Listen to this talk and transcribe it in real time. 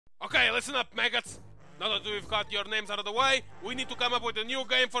Okay, listen up, maggots. Now that we've got your names out of the way, we need to come up with a new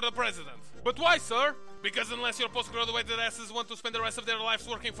game for the president. But why, sir? Because unless your post-graduated asses want to spend the rest of their lives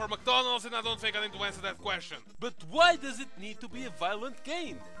working for McDonald's, and I don't think I need to answer that question. But why does it need to be a violent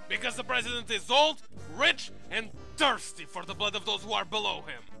game? Because the president is old, rich, and thirsty for the blood of those who are below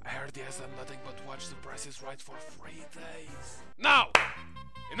him. I heard he has done nothing but watch The Price is Right for 3 days. Now,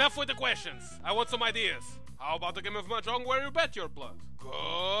 enough with the questions. I want some ideas. How about the game of Mahjong where you bet your blood?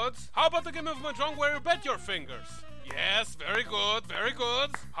 Good. How about the game of Mahjong where you bet your fingers? Yes, very good, very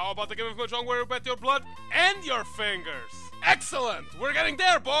good. How about the game of Mahjong where you bet your blood and your fingers? Excellent! We're getting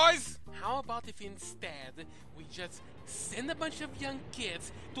there, boys! How about if instead we just send a bunch of young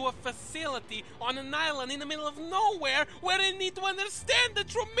kids to a facility on an island in the middle of nowhere where they need to understand the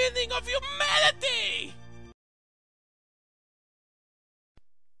true meaning of humanity?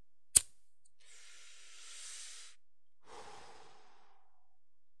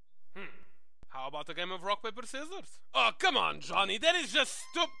 How about a game of rock, paper, scissors? Oh, come on, Johnny, that is just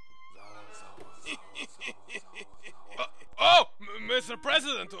Mr.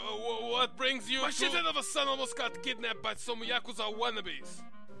 President, what brings you My shithead of a son almost got kidnapped by some Yakuza wannabes.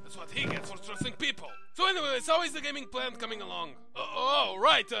 That's what he gets for trusting people. So anyways, how is the gaming plan coming along?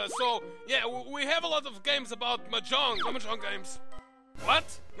 Right, so, yeah, we have a lot of games about Mahjong. No Mahjong games.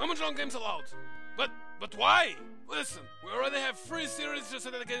 What? No Mahjong games allowed. But why? Listen, we already have 3 series just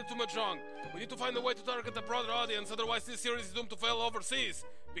dedicated to Mahjong. We need to find a way to target a broader audience, otherwise this series is doomed to fail overseas.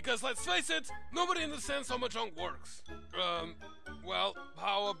 Because let's face it, nobody understands how Mahjong works. Well,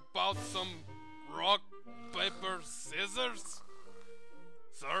 how about some rock, paper, scissors?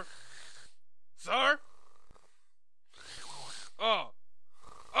 Sir? Sir?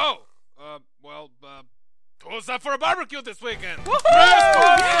 Who's up for a barbecue this weekend? Best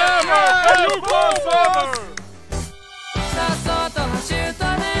boss ever!